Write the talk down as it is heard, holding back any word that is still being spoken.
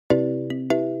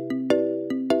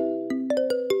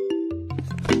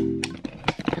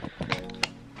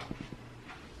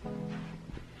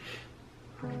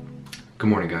Good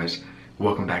morning, guys.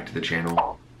 Welcome back to the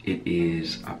channel. It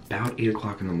is about 8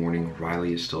 o'clock in the morning.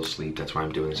 Rylee is still asleep. That's why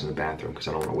I'm doing this in the bathroom, because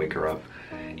I don't want to wake her up.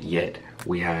 Yet,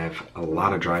 we have a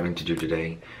lot of driving to do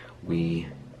today. We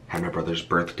had my brother's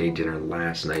birthday dinner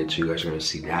last night, so you guys are going to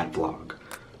see that vlog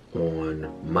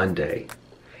on Monday.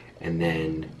 And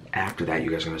then after that, you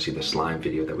guys are going to see the slime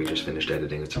video that we just finished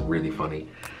editing. It's really funny.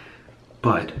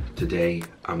 But today,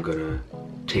 I'm gonna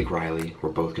take Rylee.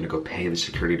 We're both gonna go pay the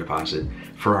security deposit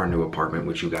for our new apartment,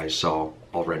 which you guys saw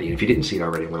already. And if you didn't see it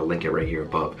already, I'm gonna link it right here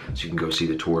above so you can go see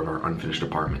the tour of our unfinished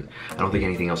apartment. I don't think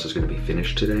anything else is gonna be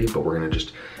finished today, but we're gonna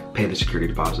just pay the security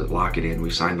deposit, lock it in. We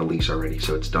signed the lease already,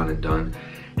 so it's done and done.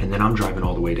 And then I'm driving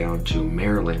all the way down to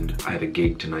Maryland. I have a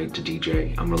gig tonight to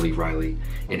DJ. I'm gonna leave Rylee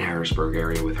in Harrisburg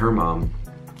area with her mom,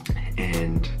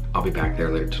 and I'll be back there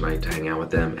later tonight to hang out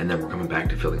with them, and then we're coming back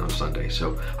to Philly on Sunday.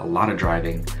 So a lot of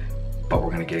driving, but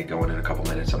we're gonna get it going in a couple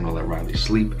minutes. I'm gonna let Rylee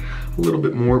sleep a little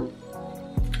bit more.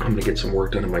 I'm gonna get some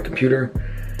work done on my computer,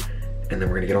 and then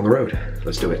we're gonna get on the road.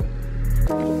 Let's do it.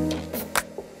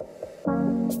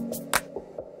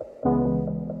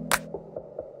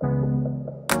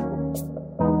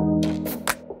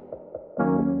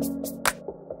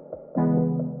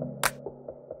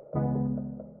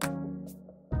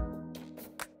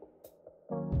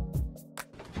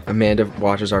 Amanda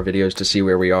watches our videos to see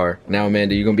where we are. Now,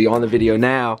 Amanda, you're gonna be on the video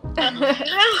now. Are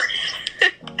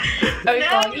we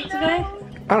vlogging today?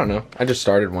 I don't know. I just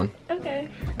started one. Okay.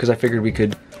 Because I figured we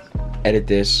could edit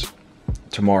this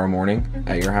tomorrow morning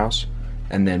at your house,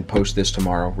 and then post this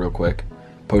tomorrow real quick.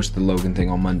 Post the Logan thing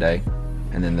on Monday,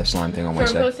 and then the slime thing on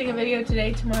Wednesday. We're posting a video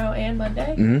today, tomorrow, and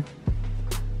Monday?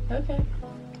 Mm-hmm. Okay.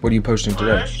 What are you posting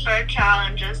today? Whisper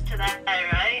challenges today,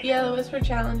 right? Yeah, the whisper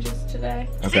challenges today.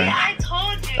 See, Okay. I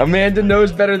told you. Amanda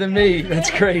knows better than me. That's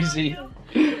crazy.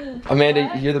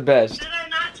 Amanda, you're the best. Did I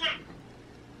not take?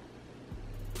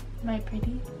 Am I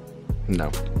pretty?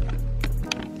 No.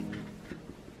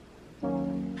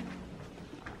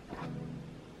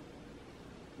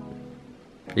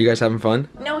 You guys having fun?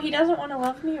 No, he doesn't want to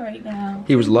love me right now.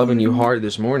 He was loving you hard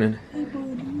this morning.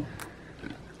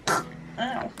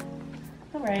 Ow.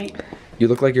 Alright. You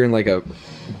look like you're in like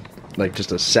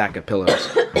just a sack of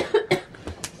pillows.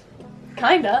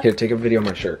 Kinda. Here, take a video of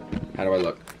my shirt. How do I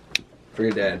look? For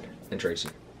your dad and Tracy.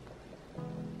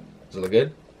 Does it look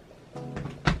good?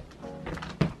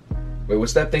 Wait,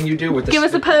 what's that thing you do with the Give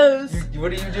us a pose.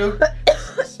 What do you do?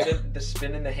 The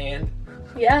spin in the hand?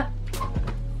 Yeah.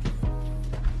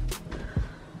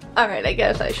 Alright, I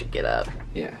guess I should get up.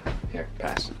 Yeah. Here,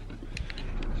 pass.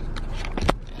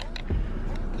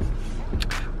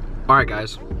 Alright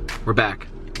guys, we're back.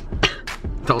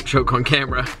 Don't choke on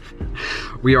camera.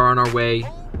 We are on our way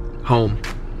home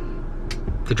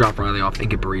to drop Rylee off and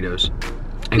get burritos.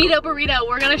 Nito Burrito,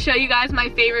 we're gonna show you guys my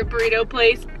favorite burrito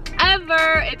place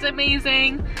ever. It's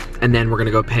amazing. And then we're gonna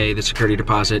go pay the security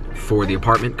deposit for the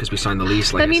apartment because we signed the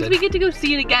lease, like I said. That means we get to go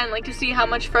see it again, like to see how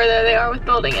much further they are with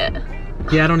building it.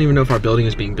 Yeah, I don't even know if our building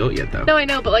is being built yet though. No, I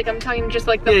know, but like I'm talking just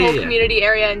like the whole community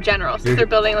area in general, since they're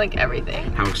building like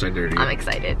everything. How excited are you? I'm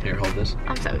excited. Here, hold this.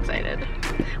 I'm so excited.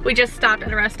 We just stopped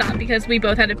at a rest stop because we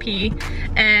both had to pee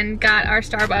and got our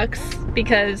Starbucks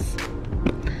because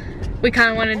we kind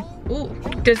of wanted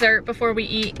dessert before we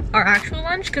eat our actual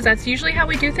lunch, because that's usually how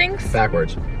we do things.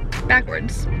 Backwards.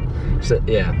 Backwards. So,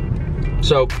 yeah.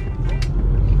 So,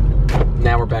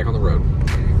 now we're back on the road.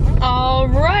 All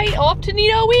right, off to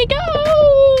Nito we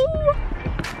go.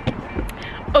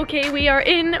 Okay, we are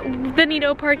in the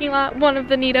Nito parking lot, one of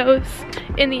the Nitos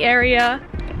in the area.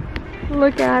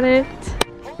 Look at it.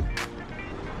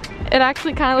 It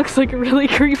actually kind of looks like a really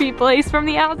creepy place from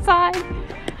the outside,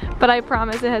 but I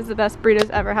promise it has the best burritos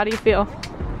ever. How do you feel?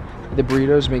 The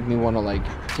burritos make me want to like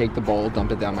take the bowl,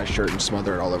 dump it down my shirt, and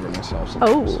smother it all over myself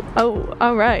sometimes. Oh,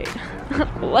 all right.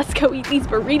 Let's go eat these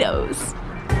burritos.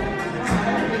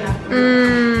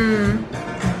 Mmm.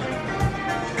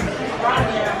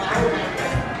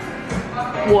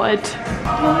 What?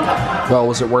 Well,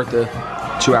 was it worth the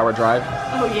 2-hour drive?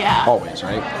 Oh yeah. Always,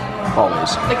 right?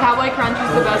 Always. The Cowboy Crunch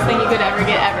is the best thing you could ever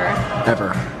get ever.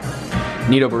 Ever.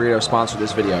 Nito Burrito sponsored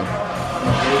this video.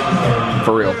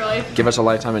 For real. Really? Give us a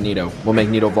lifetime of Nito. We'll make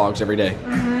Nito vlogs every day.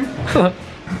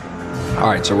 All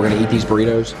right, so we're gonna eat these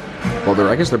burritos. Well,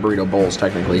 I guess they're burrito bowls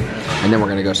technically, and then we're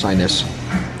gonna go sign this.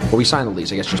 Well, we signed the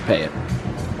lease. I guess just pay it.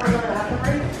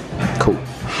 Cool.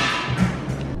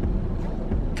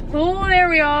 Oh, there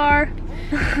we are.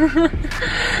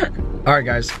 All right,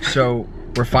 guys. So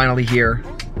we're finally here.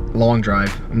 Long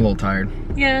drive. I'm a little tired.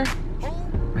 Yeah.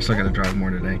 I still gotta drive more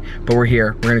today. But we're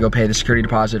here. We're gonna go pay the security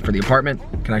deposit for the apartment.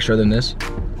 Can I show them this?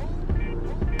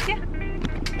 Yeah.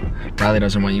 Rylee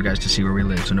doesn't want you guys to see where we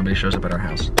live, so nobody shows up at our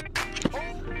house.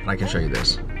 I can show you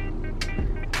this.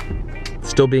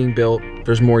 Still being built.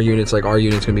 There's more units, like our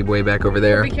unit's gonna be way back over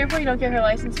there. Be careful you don't get her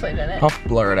license plate in it. I'll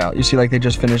blur it out. You see like they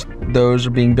just finished, those are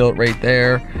being built right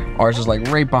there. Ours is like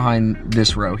right behind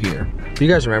this row here. Do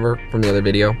you guys remember from the other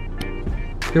video?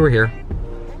 We were here.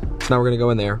 So now we're gonna go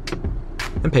in there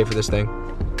and pay for this thing.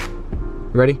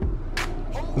 You ready?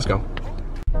 Let's go.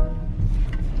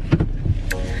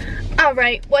 All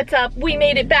right, what's up? We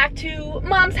made it back to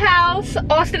Mom's house.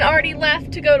 Austin already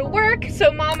left to go to work,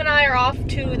 so Mom and I are off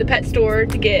to the pet store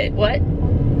to get what?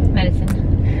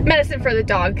 Medicine. Medicine for the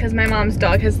dog, because my mom's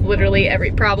dog has literally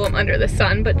every problem under the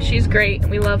sun, but she's great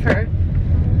and we love her.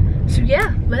 So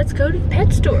yeah, let's go to the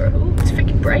pet store. Ooh, it's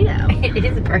freaking bright out. It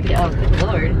is bright out, good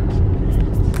lord.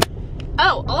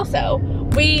 Oh, also,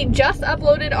 we just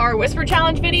uploaded our Whisper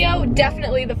Challenge video.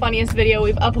 Definitely the funniest video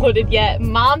we've uploaded yet.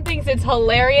 Mom thinks it's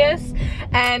hilarious,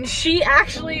 and she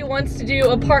actually wants to do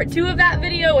a part 2 of that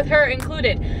video with her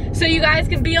included. So you guys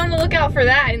can be on the lookout for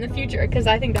that in the future, because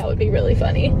I think that would be really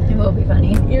funny. It will be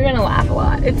funny. You're gonna laugh a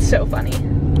lot. It's so funny.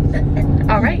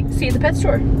 All right, see you at the pet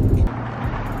store.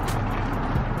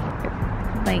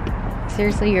 Like,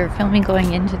 seriously, you're filming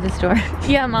going into the store?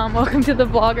 Yeah, Mom, welcome to the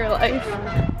vlogger life.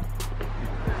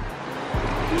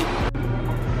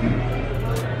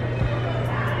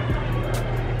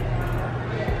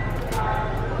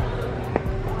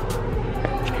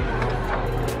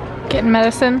 Getting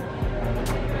medicine.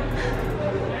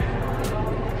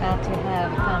 About to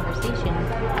have a conversation.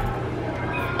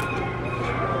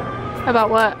 About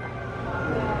what?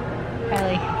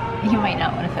 Rylee, you might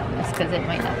not want to film this because it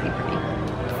might not be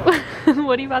pretty.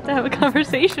 What are you about to have a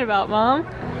conversation about, Mom?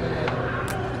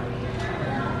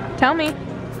 Tell me.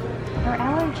 Her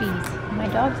allergies. My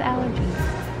dog's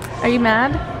allergies. Are you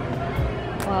mad?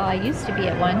 Well, I used to be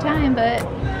at one time, but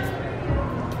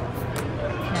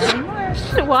not anymore.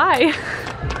 Why?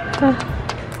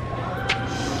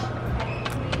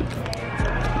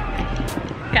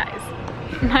 Guys,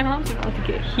 my mom's about to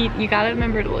get heated. You gotta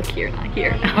remember to look here, not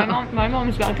here. My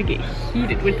mom's about to get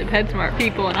heated with the PetSmart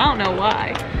people, and I don't know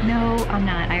why. No, I'm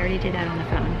not. I already did that on the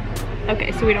phone.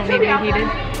 Okay, so we don't need to be heated?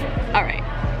 All right.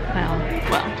 Well,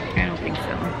 I don't think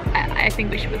so. I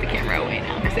think we should put the camera away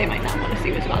now, because they might not want to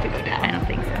see what's about to go down. I don't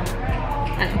think so.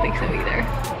 I don't think so either.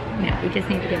 No, we just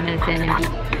need to get medicine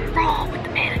and Roll with the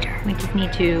manager. we just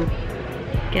need to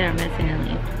get our medicine and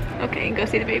leave. Okay, and go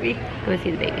see the baby. Go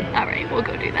see the baby. All right, we'll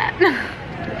go do that.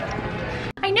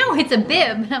 I know it's a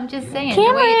bib, but I'm just saying. The way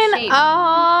it's Cameron, shaped.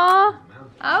 aww.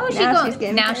 Oh,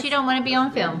 now she don't want to be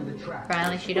on film.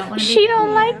 Rylee, she don't want to be. She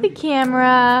don't like the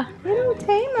camera.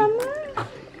 Okay, Mama.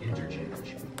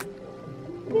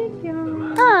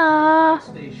 Aww.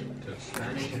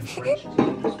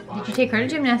 Did you take her to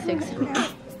gymnastics?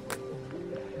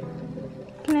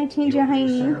 Can I change your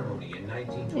hiney?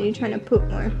 Are you trying to poop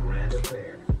more?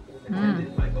 Now.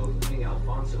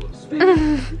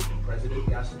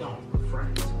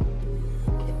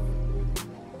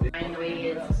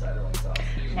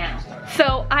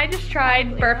 So I just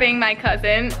tried burping my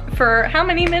cousin for how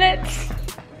many minutes?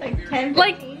 Like 10?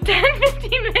 Like 10-15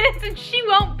 minutes, and she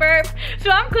won't burp. So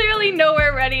I'm clearly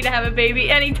nowhere ready to have a baby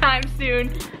anytime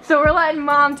soon. So we're letting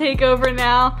Mom take over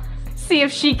now. See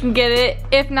if she can get it.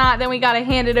 If not, then we gotta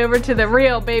hand it over to the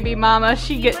real baby mama.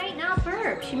 She might not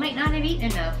burp. She might not have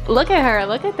eaten enough. Look at her,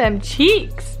 look at them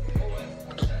cheeks.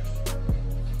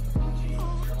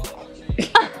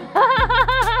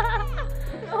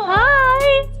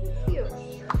 Hi.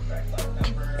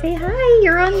 Say hi,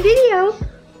 you're on video.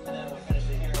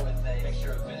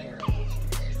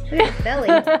 Look at his belly.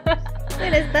 Look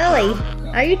at his belly.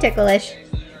 Are you ticklish?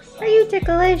 Are you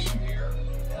ticklish?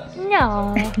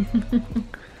 No.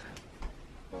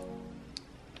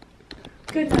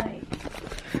 Good night.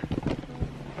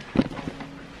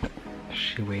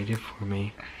 She waited for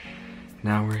me.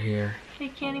 Now we're here. They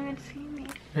can't even see me.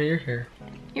 No, you're here.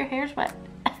 Your hair's wet.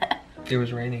 It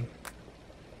was raining.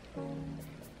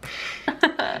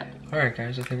 Alright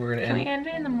guys, I think we're gonna Can we end. end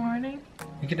it in the morning?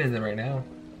 We can end it right now.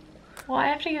 Well, I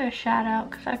have to give a shout out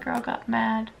because that girl got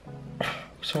mad.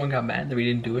 Someone got mad that we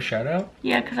didn't do a shout out?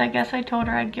 Yeah, because I guess I told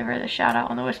her I'd give her the shout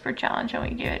out on the Whisper Challenge and we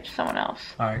give it to someone else.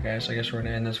 Alright guys, I guess we're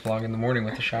gonna end this vlog in the morning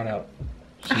with a shout out.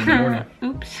 See you in the morning.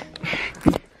 Oops.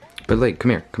 But like,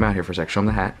 come here, come out here for a sec, show him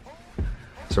the hat.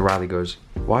 So Rylee goes,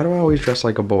 why do I always dress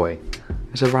like a boy?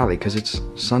 I said, Rylee, because it's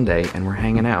Sunday and we're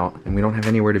hanging out and we don't have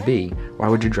anywhere to be. Why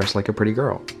would you dress like a pretty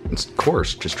girl? Of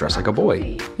course, just dress like a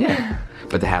boy. Yeah,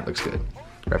 but the hat looks good.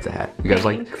 Rep the hat. You guys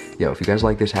like, yo, if you guys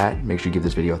like this hat, make sure you give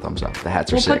this video a thumbs up. The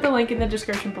hats are sick. We'll put the link in the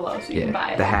description below so you can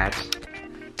buy it. The hats,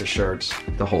 the shirts,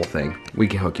 the whole thing. We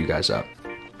can hook you guys up.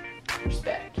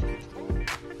 Respect.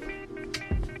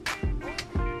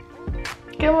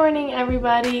 Good morning,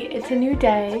 everybody. It's a new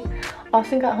day.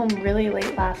 Austin got home really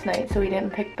late last night, so we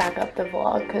didn't pick back up the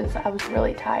vlog because I was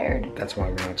really tired. That's why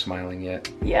we're not smiling yet.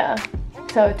 Yeah.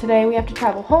 So today we have to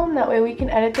travel home. That way we can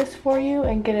edit this for you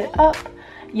and get it up.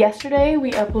 Yesterday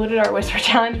we uploaded our Whisper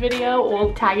Challenge video.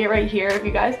 We'll tag it right here. If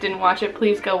you guys didn't watch it,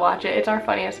 please go watch it. It's our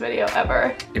funniest video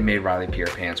ever. It made Rylee pee her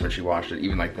pants when she watched it,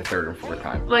 even like the third and fourth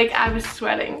time. Like, I was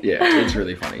sweating. Yeah, it's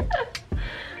really funny.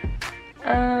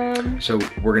 So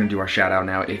we're gonna do our shout out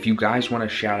now. If you guys want a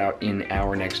shout out in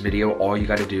our next video, all you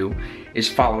gotta do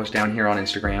is follow us down here on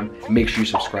Instagram. Make sure you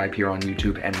subscribe here on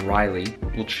YouTube, and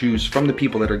Rylee will choose from the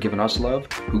people that are giving us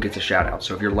love who gets a shout out.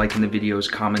 So if you're liking the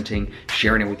videos, commenting,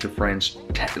 sharing it with your friends,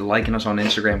 liking us on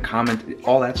Instagram, comment,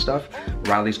 all that stuff,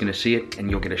 Rylee's gonna see it and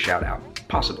you'll get a shout out,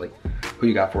 possibly. Who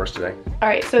you got for us today? All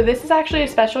right, so this is actually a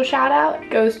special shout out.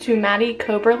 It goes to Maddie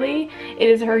Coberly. It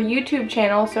is her YouTube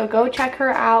channel, so go check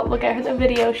her out. Look at the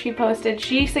video she posted.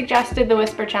 She suggested the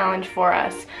Whisper Challenge for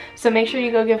us. So make sure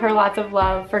you go give her lots of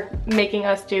love for making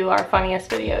us do our funniest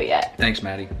video yet. Thanks,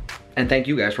 Maddie. And thank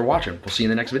you guys for watching. We'll see you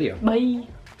in the next video. Bye.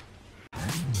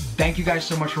 Thank you guys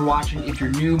so much for watching. If you're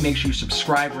new, make sure you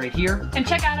subscribe right here. And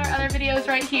check out our other videos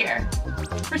right here.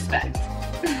 Respect.